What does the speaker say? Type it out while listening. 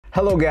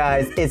Hello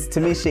guys, it's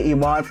Tamisha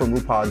Iman from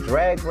RuPaul's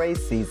Drag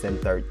Race Season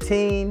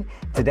 13.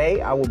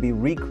 Today I will be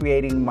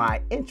recreating my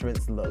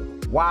entrance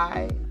look.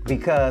 Why?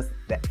 Because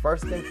that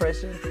first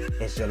impression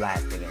is your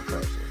lasting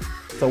impression.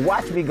 So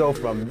watch me go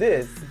from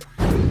this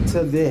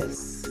to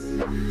this.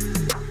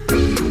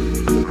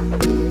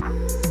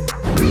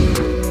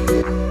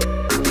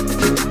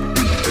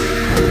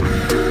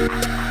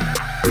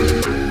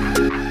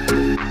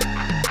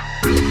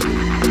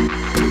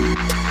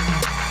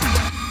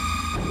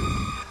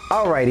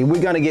 Alrighty,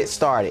 we're gonna get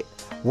started.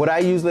 What I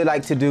usually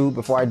like to do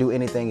before I do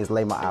anything is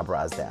lay my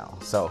eyebrows down.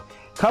 So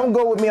come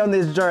go with me on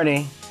this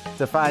journey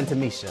to find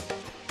Tamisha.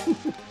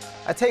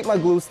 I take my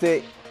glue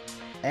stick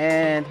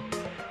and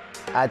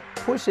I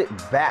push it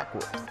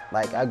backwards.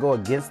 Like I go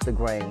against the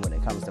grain when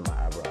it comes to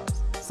my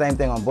eyebrows. Same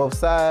thing on both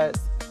sides.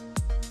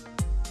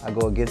 I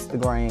go against the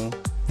grain.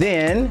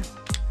 Then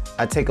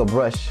I take a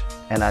brush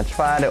and I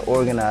try to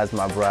organize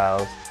my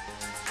brows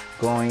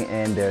going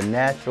in their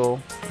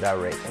natural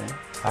direction.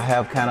 I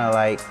have kind of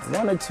like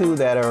one or two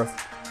that are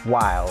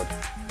wild.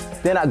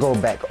 Then I go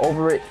back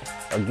over it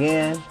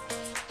again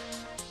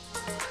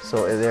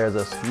so there's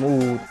a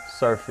smooth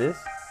surface.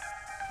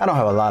 I don't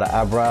have a lot of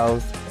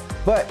eyebrows,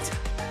 but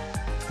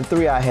the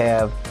three I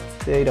have,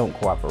 they don't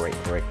cooperate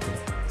correctly.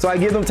 So I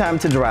give them time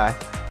to dry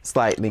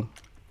slightly.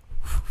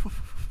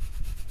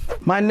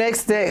 My next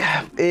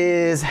step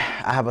is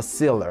I have a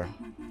sealer.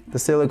 The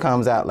sealer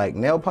comes out like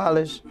nail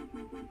polish,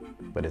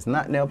 but it's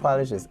not nail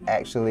polish, it's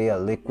actually a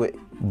liquid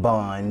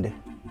bond.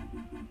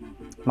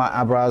 My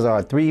eyebrows are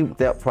a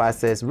 3-step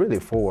process, really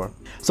 4.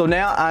 So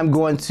now I'm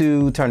going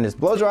to turn this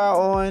blow dryer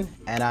on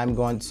and I'm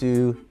going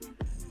to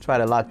try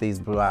to lock these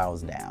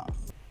brows down.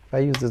 If I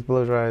use this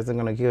blow dryer, is it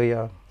gonna kill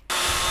y'all?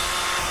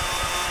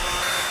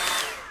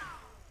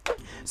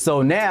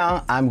 So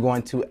now I'm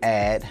going to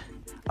add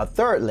a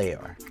third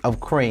layer of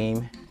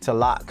cream to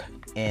lock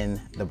in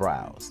the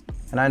brows.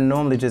 And I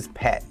normally just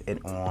pat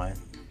it on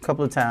a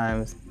couple of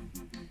times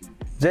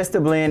just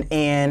to blend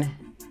in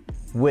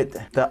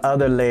with the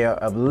other layer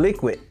of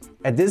liquid.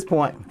 At this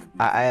point,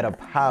 I add a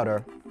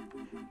powder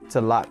to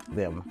lock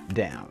them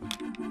down.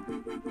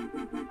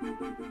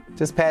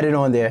 Just pat it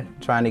on there,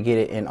 trying to get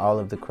it in all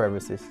of the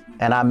crevices.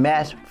 And I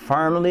mash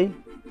firmly,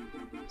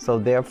 so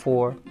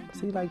therefore,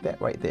 see like that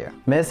right there.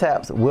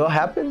 Mishaps will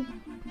happen,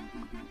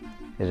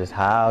 it's just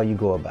how you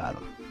go about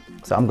them.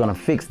 So I'm gonna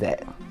fix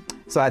that.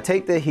 So I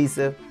take the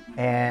adhesive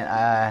and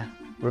I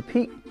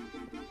repeat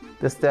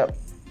the step,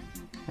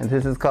 and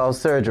this is called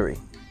surgery.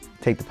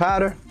 Take the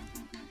powder,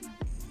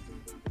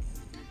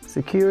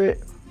 secure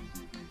it,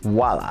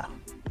 voila.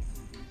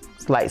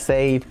 Slight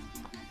save,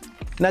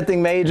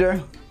 nothing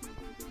major.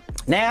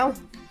 Now,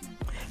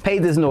 pay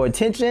this no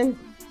attention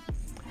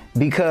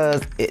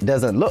because it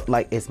doesn't look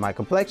like it's my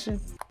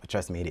complexion, but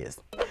trust me, it is.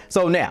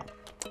 So now,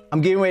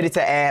 I'm getting ready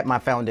to add my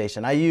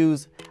foundation. I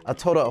use a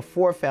total of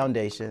 4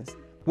 foundations.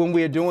 When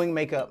we're doing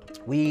makeup,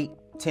 we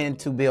tend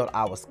to build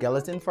our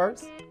skeleton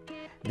first.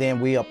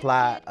 Then we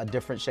apply a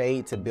different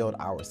shade to build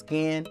our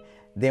skin.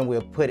 Then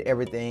we'll put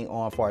everything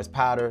on as far as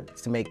powder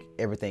to make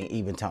everything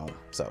even tone.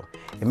 So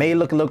it may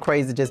look a little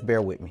crazy, just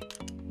bear with me.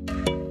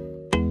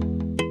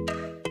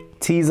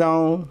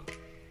 T-zone,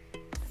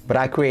 but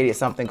I created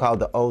something called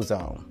the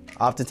O-zone.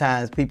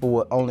 Oftentimes people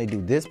will only do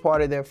this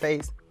part of their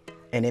face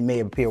and it may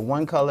appear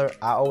one color.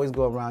 I always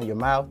go around your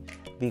mouth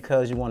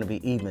because you want to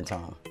be even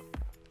tone.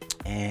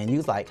 And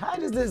you're like, how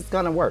is this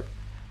gonna work?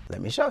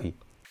 Let me show you.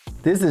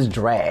 This is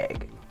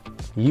drag.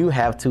 You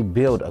have to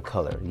build a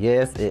color.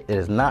 Yes, it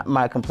is not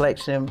my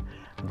complexion,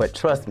 but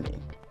trust me,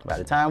 by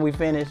the time we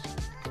finish,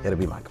 it'll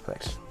be my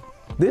complexion.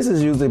 This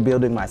is usually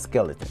building my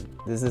skeleton.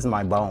 This is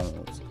my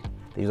bones.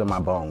 These are my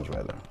bones,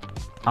 rather.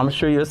 I'm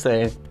sure you're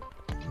saying,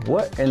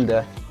 what in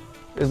the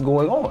is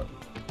going on?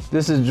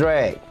 This is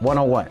drag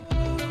 101.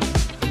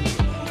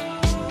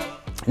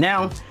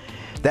 Now,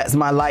 that's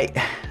my light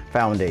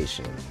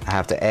foundation. I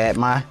have to add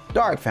my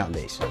dark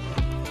foundation.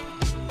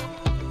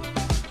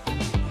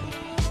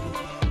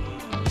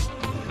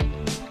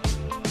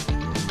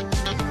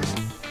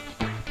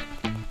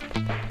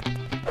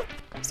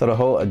 So the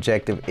whole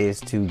objective is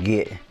to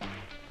get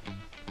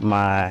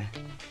my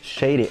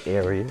shaded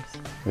areas.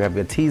 You have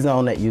your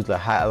T-zone that usually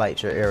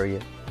highlights your area,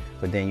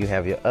 but then you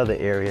have your other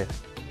area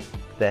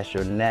that's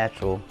your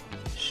natural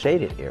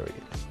shaded area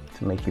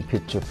to make you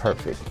picture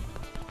perfect.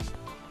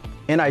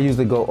 And I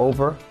usually go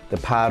over the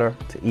powder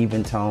to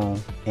even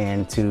tone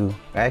and to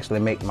actually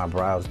make my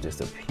brows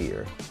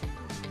disappear.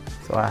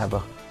 So I have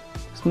a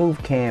smooth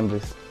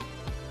canvas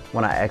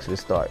when I actually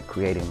start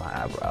creating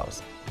my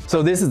eyebrows.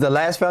 So this is the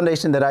last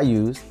foundation that I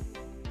use.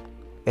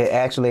 It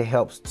actually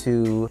helps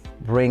to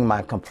bring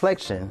my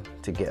complexion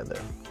together.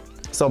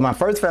 So my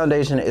first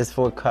foundation is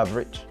for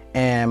coverage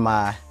and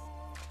my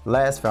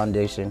last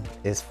foundation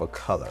is for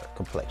color,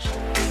 complexion.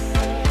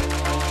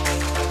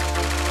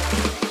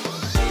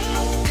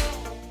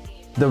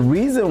 The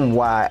reason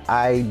why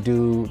I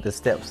do the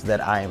steps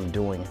that I am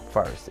doing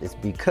first is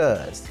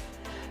because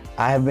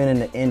I have been in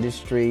the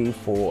industry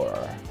for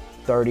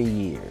 30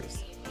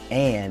 years.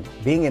 And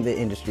being in the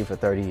industry for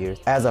 30 years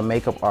as a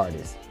makeup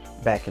artist,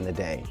 back in the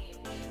day.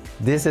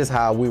 This is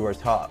how we were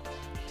taught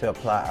to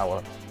apply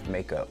our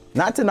makeup.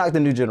 Not to knock the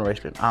new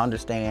generation. I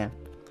understand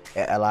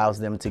it allows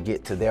them to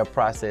get to their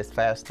process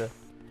faster.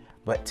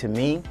 But to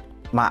me,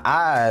 my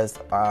eyes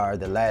are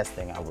the last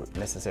thing I would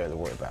necessarily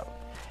worry about.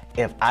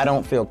 If I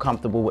don't feel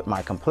comfortable with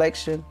my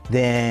complexion,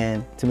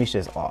 then Tamisha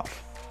is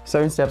off.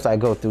 Certain steps I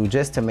go through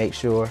just to make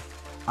sure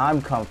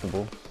I'm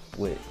comfortable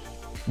with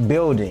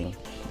building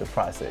the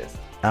process.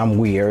 I'm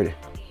weird.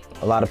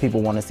 A lot of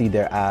people want to see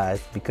their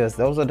eyes because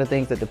those are the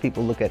things that the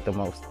people look at the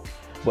most.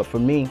 But for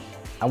me,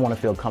 I want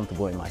to feel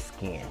comfortable in my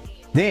skin.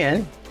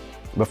 Then,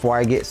 before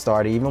I get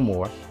started even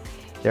more,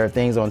 there are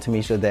things on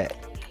Tamisha that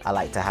I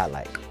like to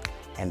highlight,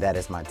 and that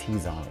is my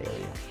T-zone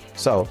area.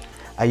 So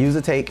I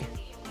usually take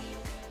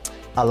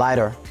a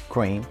lighter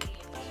cream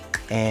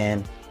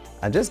and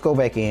I just go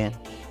back in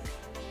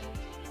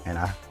and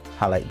I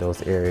highlight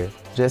those areas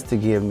just to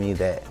give me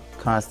that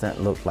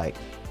constant look like,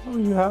 oh,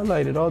 you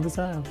highlight it all the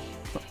time.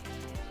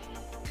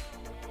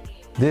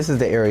 This is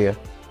the area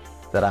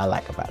that I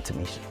like about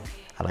Tamisha.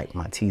 I like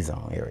my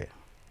T-zone area.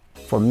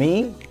 For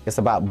me, it's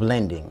about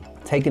blending,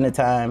 taking the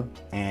time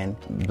and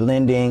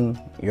blending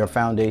your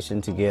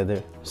foundation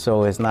together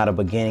so it's not a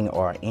beginning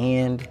or an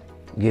end.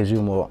 It gives you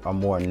a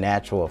more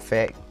natural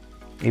effect.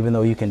 Even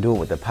though you can do it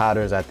with the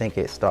powders, I think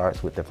it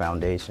starts with the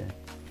foundation.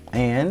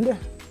 And you're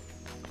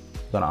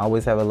gonna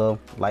always have a little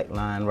light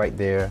line right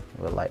there,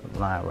 a light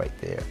line right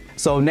there.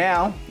 So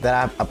now that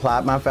I've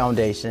applied my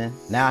foundation,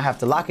 now I have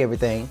to lock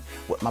everything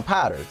with my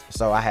powders.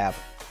 So I have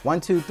 1,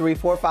 2, 3,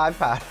 4, 5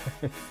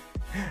 powders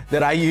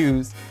that I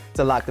use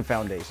to lock the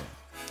foundation.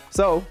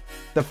 So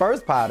the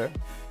first powder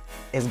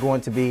is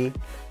going to be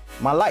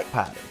my light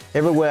powder.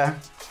 Everywhere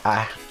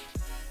I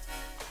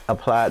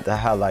applied the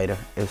highlighter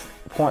is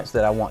points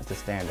that I want to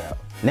stand out.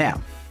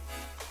 Now,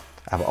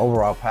 I have an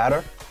overall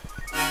powder.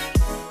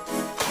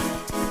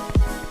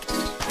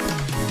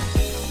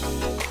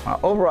 My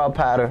overall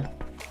powder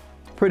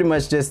pretty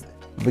much just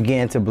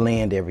began to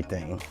blend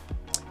everything.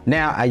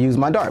 Now I use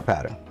my dark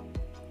powder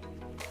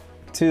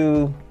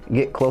to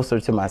get closer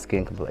to my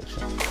skin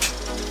complexion.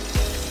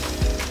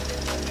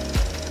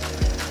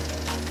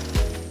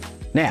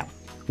 Now,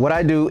 what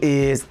I do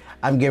is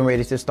I'm getting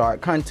ready to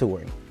start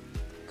contouring.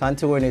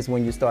 Contouring is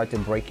when you start to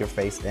break your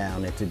face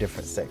down into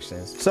different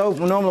sections. So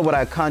normally what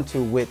I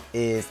contour with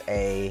is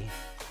a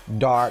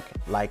dark,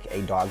 like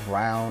a dark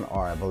brown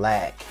or a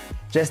black,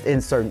 just in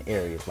certain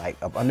areas,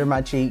 like up under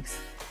my cheeks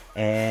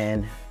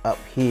and up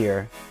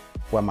here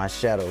where my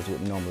shadows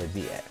would normally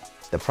be at.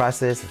 The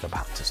process is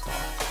about to start.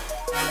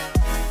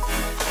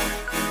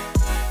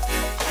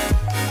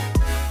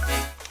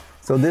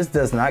 So this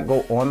does not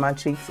go on my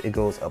cheeks, it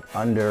goes up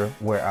under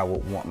where I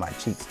would want my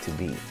cheeks to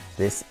be.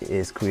 This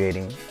is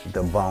creating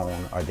the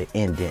bone or the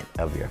indent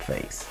of your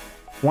face.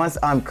 Once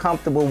I'm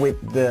comfortable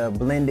with the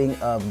blending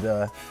of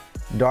the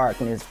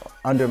darkness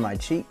under my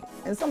cheek,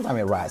 and sometimes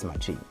it rides my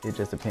cheek, it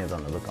just depends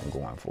on the look I'm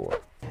going for.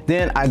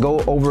 Then I go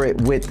over it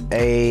with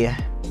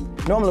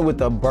normally with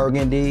a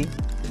burgundy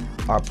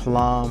or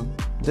plum,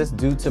 just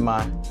due to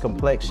my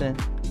complexion.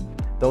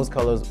 Those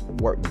colors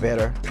work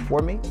better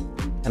for me.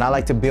 And I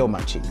like to build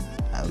my cheeks.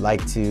 I'm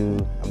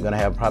gonna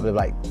have probably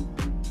like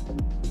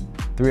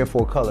 3 or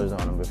 4 colors on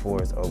them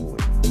before it's over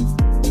with.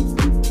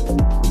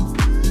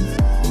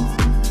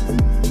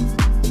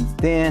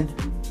 Then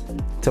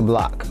to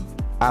block.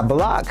 I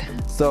block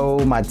so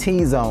my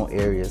T-zone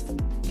areas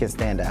can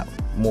stand out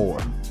more.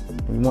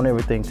 You want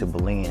everything to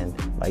blend.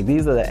 Like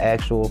these are the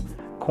actual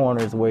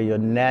corners where your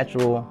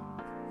natural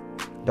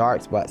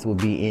dark spots will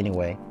be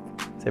anyway.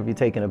 So if you're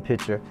taking a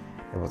picture,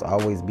 it will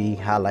always be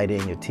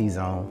highlighted in your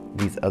T-zone.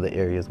 These other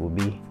areas will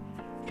be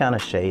kind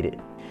of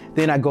shaded.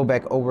 Then I go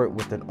back over it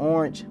with an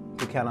orange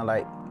to kind of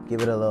like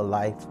give it a little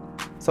life.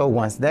 So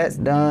once that's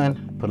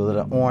done, put a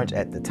little orange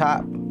at the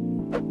top.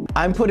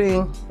 I'm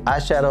putting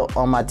eyeshadow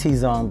on my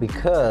T-zone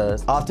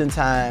because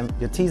oftentimes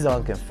your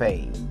T-zone can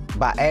fade.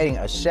 By adding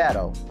a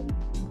shadow,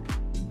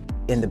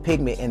 in the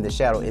pigment in the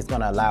shadow, it's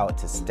gonna allow it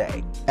to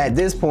stay. At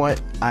this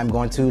point, I'm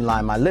going to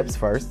line my lips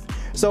first.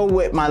 So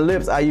with my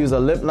lips, I use a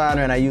lip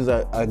liner and I use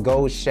a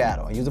gold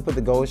shadow. I usually put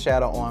the gold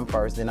shadow on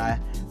first, then I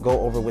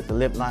go over with the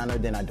lip liner,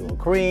 then I do a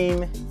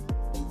cream,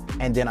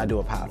 and then I do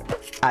a powder.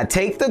 I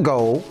take the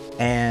gold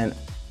and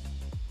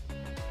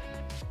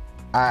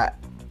I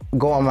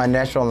go on my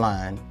natural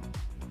line,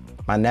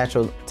 my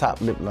natural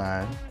top lip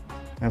line,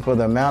 and for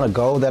the amount of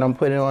gold that I'm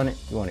putting on it,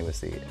 you won't even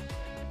see it.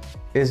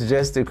 It's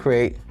just to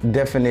create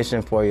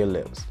definition for your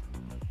lips.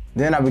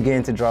 Then I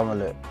begin to draw my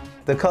lip.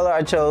 The color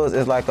I chose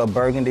is like a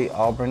burgundy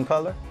auburn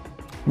color.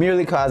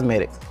 Merely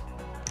cosmetics.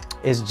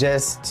 It's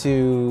just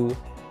to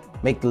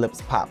make the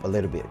lips pop a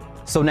little bit.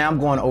 So now I'm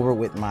going over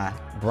with my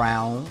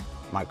brown,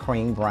 my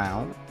cream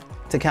brown,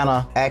 to kind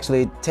of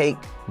actually take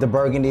the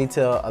burgundy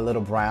to a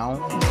little brown.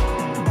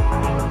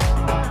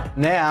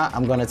 Now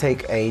I'm gonna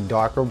take a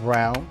darker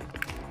brown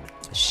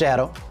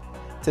shadow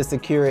to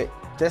secure it,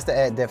 just to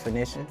add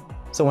definition.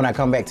 So when I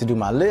come back to do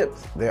my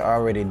lips, they're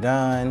already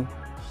done.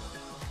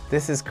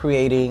 This is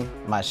creating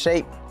my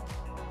shape.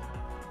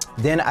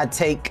 Then I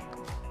take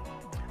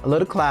a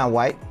little clown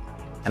white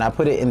and I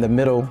put it in the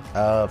middle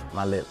of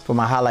my lips for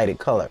my highlighted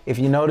color. If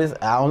you notice,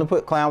 I only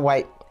put clown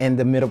white in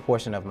the middle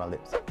portion of my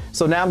lips.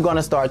 So now I'm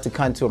gonna start to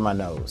contour my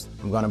nose.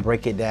 I'm gonna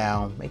break it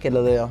down, make it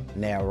a little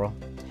narrow.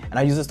 And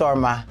I usually start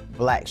with my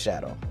black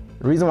shadow.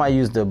 The reason why I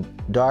use the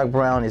dark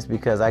brown is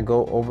because I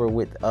go over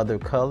with other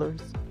colors.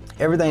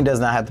 Everything does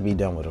not have to be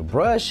done with a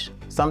brush.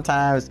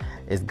 Sometimes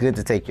it's good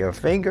to take your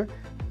finger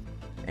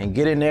and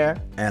get in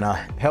there and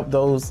help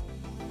those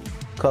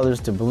colors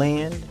to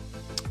blend.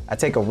 I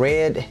take a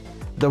red.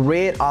 The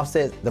red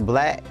offsets the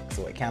black,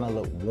 so it kind of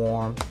look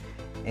warm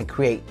and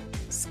create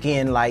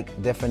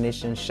skin-like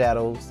definition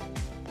shadows.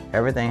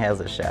 Everything has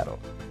a shadow.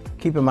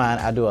 Keep in mind,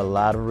 I do a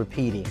lot of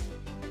repeating.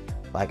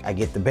 Like I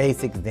get the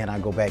basics, then I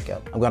go back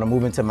up. I'm gonna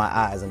move into my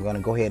eyes. I'm gonna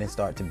go ahead and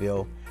start to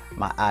build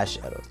my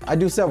eyeshadows. I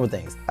do several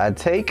things. I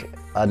take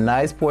a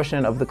nice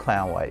portion of the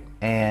clown white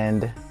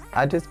and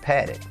I just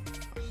pat it.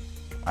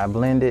 I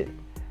blend it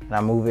and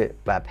I move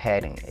it by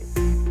patting it.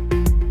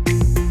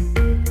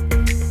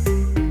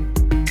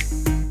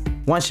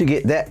 Once you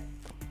get that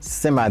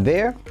semi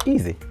there,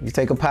 easy. You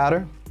take a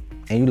powder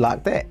and you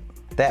lock that.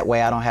 That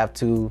way I don't have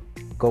to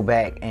go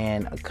back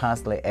and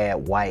constantly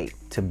add white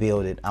to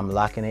build it. I'm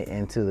locking it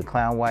into the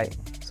clown white,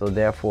 so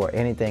therefore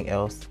anything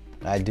else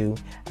I do,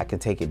 I can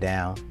take it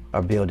down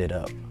or build it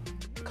up.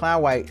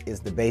 Clown white is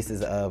the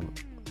basis of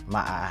my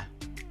eye.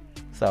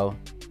 So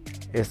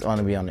it's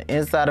gonna be on the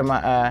inside of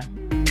my eye.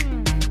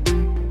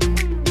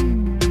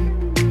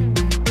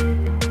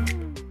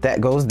 That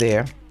goes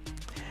there.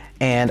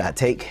 And I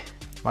take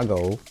my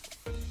gold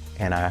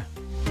and I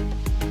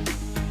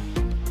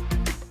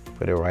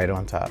put it right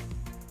on top.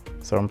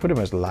 So I'm pretty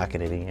much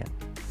locking it in.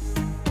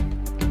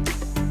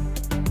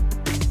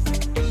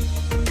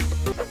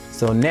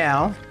 So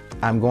now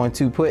I'm going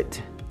to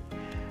put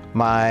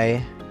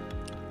my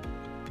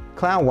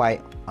clown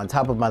white on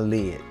top of my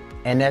lid.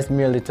 And that's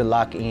merely to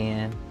lock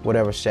in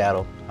whatever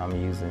shadow I'm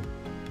using.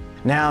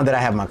 Now that I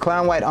have my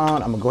clown white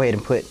on, I'm gonna go ahead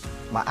and put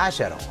my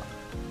eyeshadow on.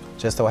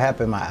 Just so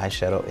happens my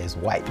eyeshadow is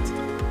white.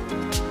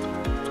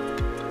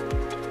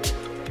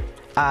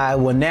 I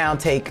will now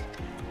take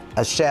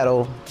a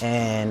shadow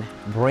and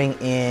bring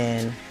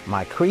in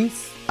my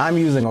crease. I'm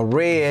using a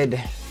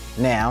red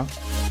now.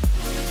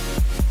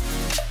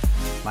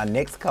 My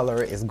next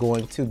color is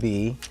going to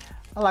be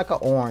like an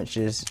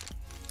orangey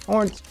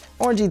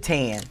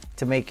tan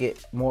to make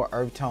it more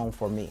earth tone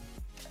for me.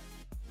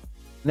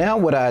 Now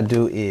what I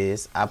do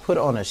is I put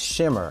on a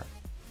shimmer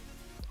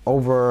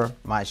over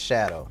my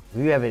shadow.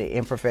 If you have any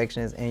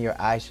imperfections in your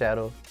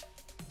eyeshadow,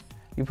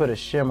 you put a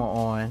shimmer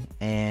on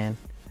and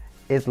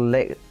it's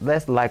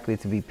less likely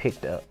to be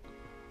picked up.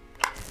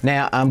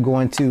 Now I'm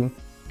going to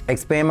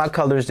expand my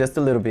colors just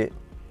a little bit,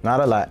 not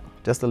a lot,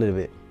 just a little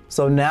bit.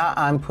 So now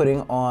I'm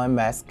putting on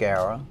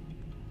mascara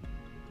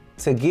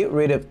to get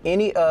rid of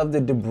any of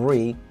the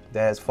debris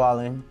that has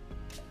fallen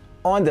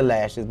on the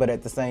lashes, but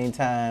at the same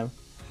time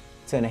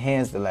to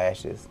enhance the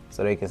lashes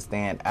so they can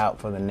stand out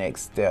for the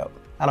next step.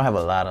 I don't have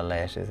a lot of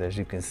lashes, as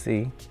you can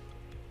see,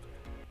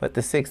 but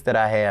the 6 that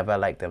I have, I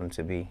like them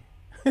to be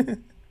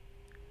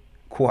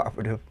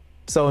cooperative.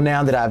 So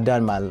now that I've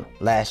done my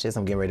lashes,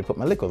 I'm getting ready to put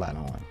my liquid liner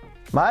on.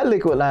 My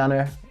liquid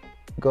liner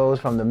goes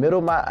from the middle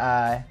of my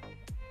eye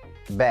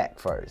back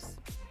first,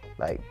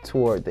 like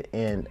toward the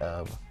end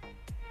of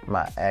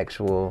my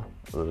actual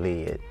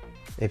lid.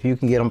 If you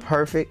can get them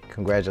perfect,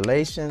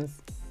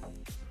 congratulations.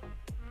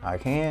 I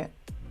can't,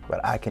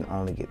 but I can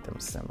only get them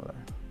similar.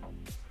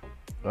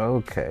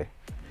 Okay.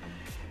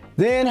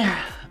 Then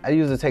I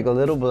usually take a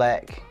little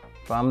black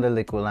from the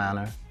liquid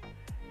liner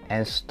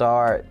and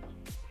start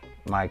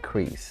my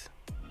crease.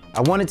 I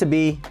want it to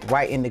be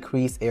right in the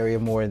crease area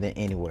more than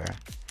anywhere,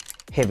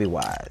 heavy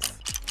wise.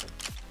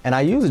 And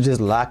I usually just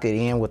lock it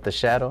in with the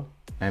shadow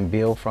and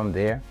build from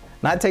there.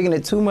 Not taking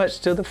it too much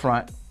to the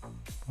front.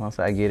 Once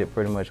I get it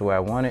pretty much where I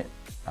want it,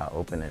 I'll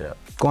open it up.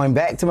 Going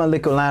back to my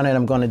liquid liner, and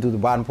I'm gonna do the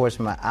bottom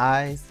portion of my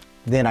eyes.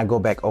 Then I go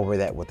back over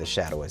that with the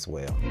shadow as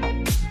well.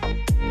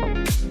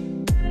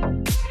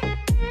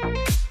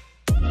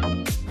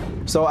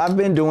 So I've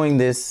been doing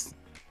this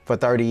for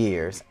 30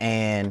 years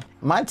and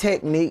my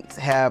techniques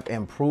have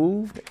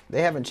improved.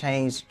 They haven't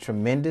changed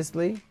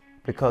tremendously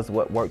because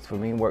what works for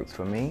me works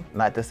for me.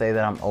 Not to say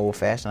that I'm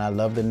old-fashioned. I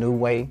love the new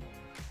way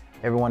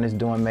everyone is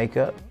doing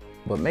makeup,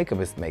 but makeup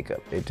is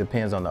makeup. It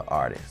depends on the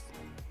artist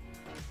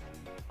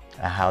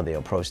and how they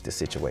approach the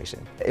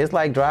situation. It's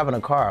like driving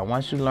a car.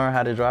 Once you learn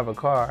how to drive a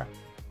car,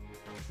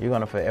 you're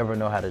gonna forever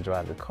know how to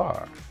drive the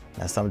car.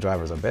 Now some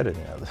drivers are better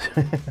than others,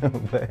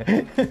 but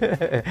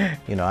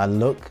you know, I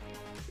look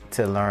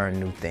to learn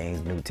new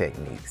things, new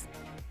techniques.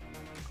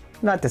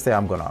 Not to say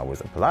I'm gonna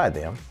always apply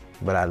them,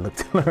 but I look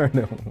to learn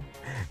them.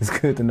 It's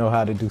good to know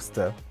how to do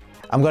stuff.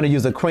 I'm gonna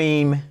use a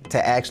cream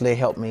to actually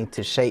help me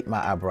to shape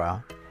my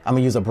eyebrow. I'm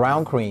gonna use a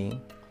brown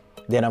cream,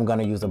 then I'm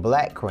gonna use a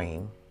black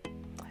cream,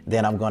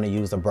 then I'm gonna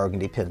use a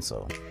burgundy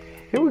pencil.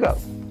 Here we go.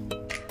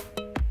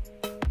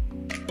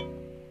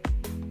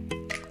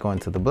 Going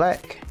to the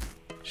black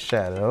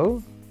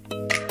shadow.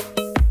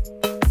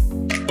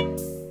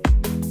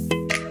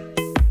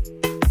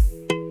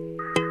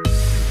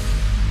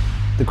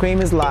 cream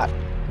is locked,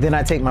 then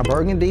I take my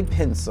burgundy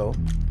pencil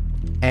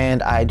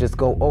and I just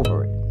go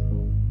over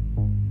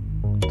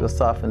it to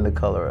soften the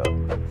color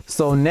up.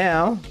 So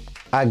now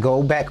I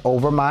go back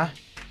over my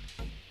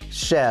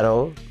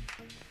shadow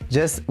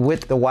just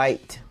with the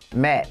white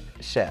matte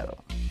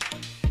shadow.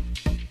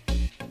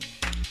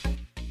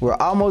 We're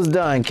almost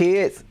done,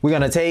 kids. We're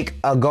gonna take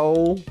a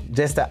gold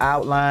just to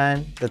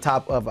outline the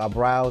top of our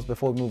brows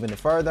before we move any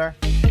further.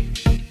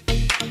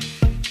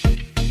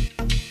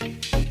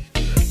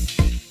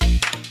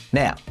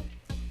 Now,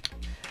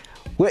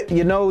 with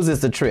your nose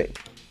is the trick.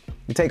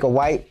 You take a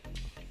white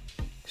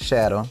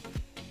shadow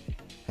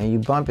and you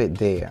bump it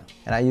there.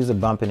 And I usually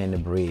bump it in the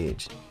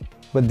bridge.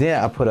 But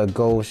then I put a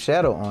gold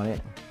shadow on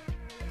it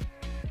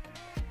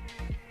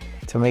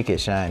to make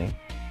it shiny.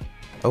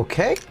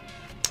 Okay.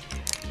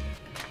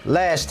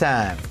 Lash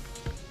time.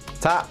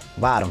 Top,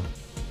 bottom.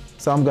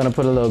 So I'm gonna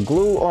put a little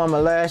glue on my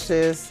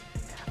lashes.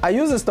 I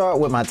usually start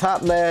with my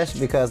top lash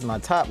because my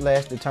top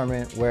lash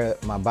determines where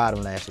my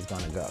bottom lash is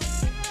gonna go.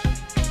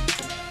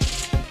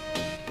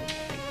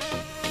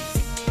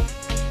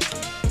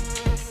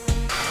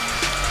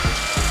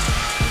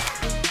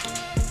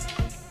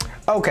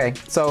 Okay,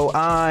 so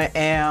I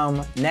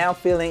am now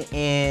filling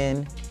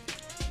in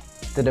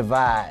the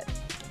divide.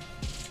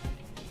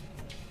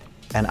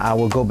 And I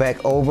will go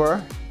back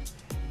over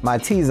my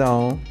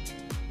T-zone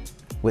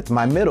with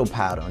my middle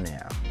powder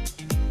now.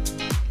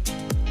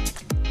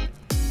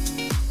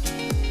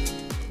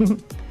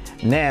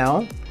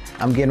 Now,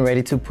 I'm getting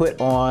ready to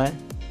put on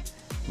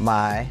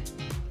my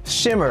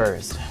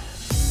shimmers.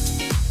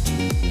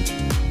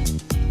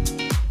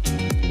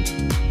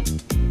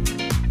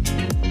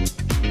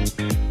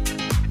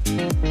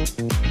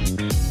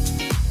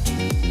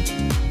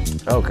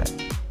 Okay,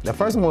 the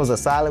first one was a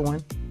solid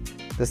one.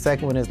 The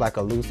second one is like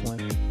a loose one.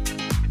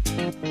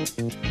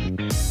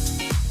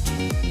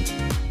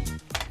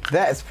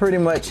 That's pretty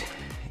much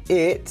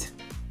it.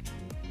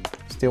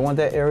 Still want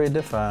that area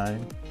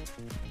defined.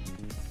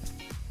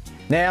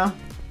 Now,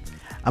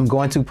 I'm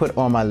going to put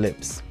on my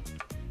lips.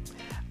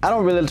 I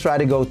don't really try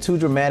to go too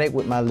dramatic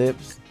with my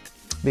lips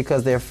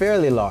because they're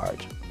fairly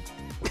large.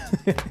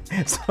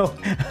 So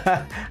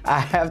I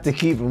have to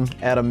keep them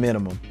at a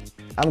minimum.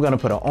 I'm gonna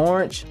put an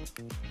orange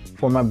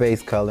for my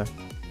base color,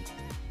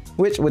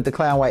 which with the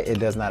clown white, it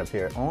does not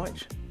appear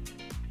orange.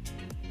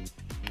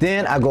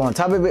 Then I go on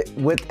top of it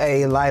with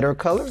a lighter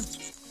color.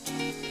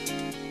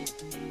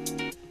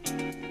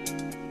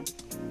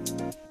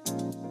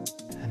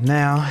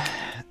 Now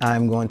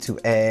I'm going to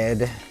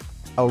add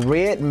a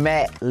red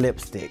matte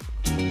lipstick.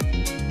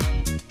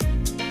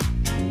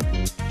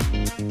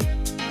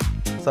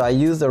 So I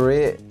use the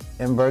red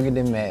and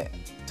burgundy matte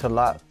to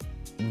lock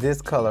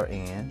this color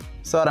in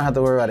so I don't have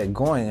to worry about it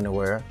going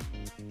anywhere.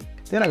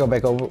 Then I go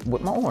back over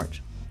with my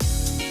orange.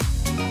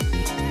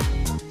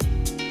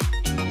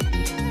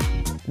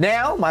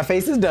 Now my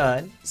face is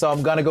done, so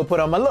I'm gonna go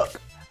put on my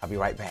look. I'll be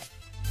right back.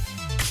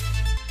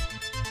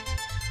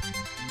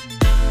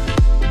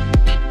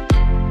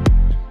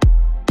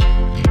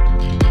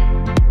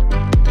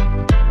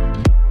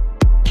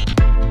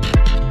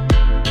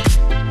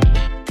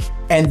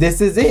 And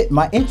this is it,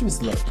 my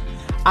entrance look.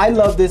 I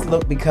love this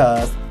look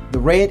because the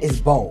red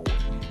is bold.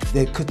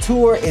 The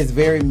couture is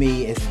very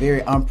me, it's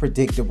very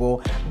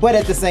unpredictable, but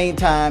at the same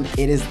time,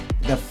 it is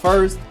the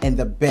first and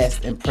the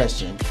best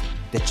impression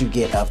that you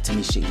get of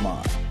Tamisha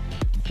Iman.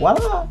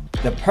 Voila,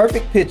 the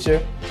perfect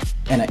picture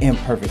in an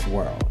imperfect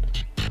world.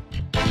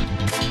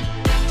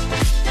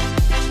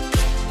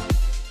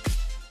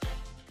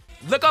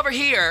 Look over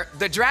here,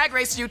 the Drag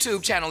Race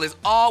YouTube channel is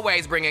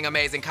always bringing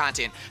amazing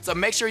content, so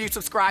make sure you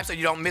subscribe so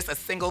you don't miss a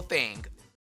single thing.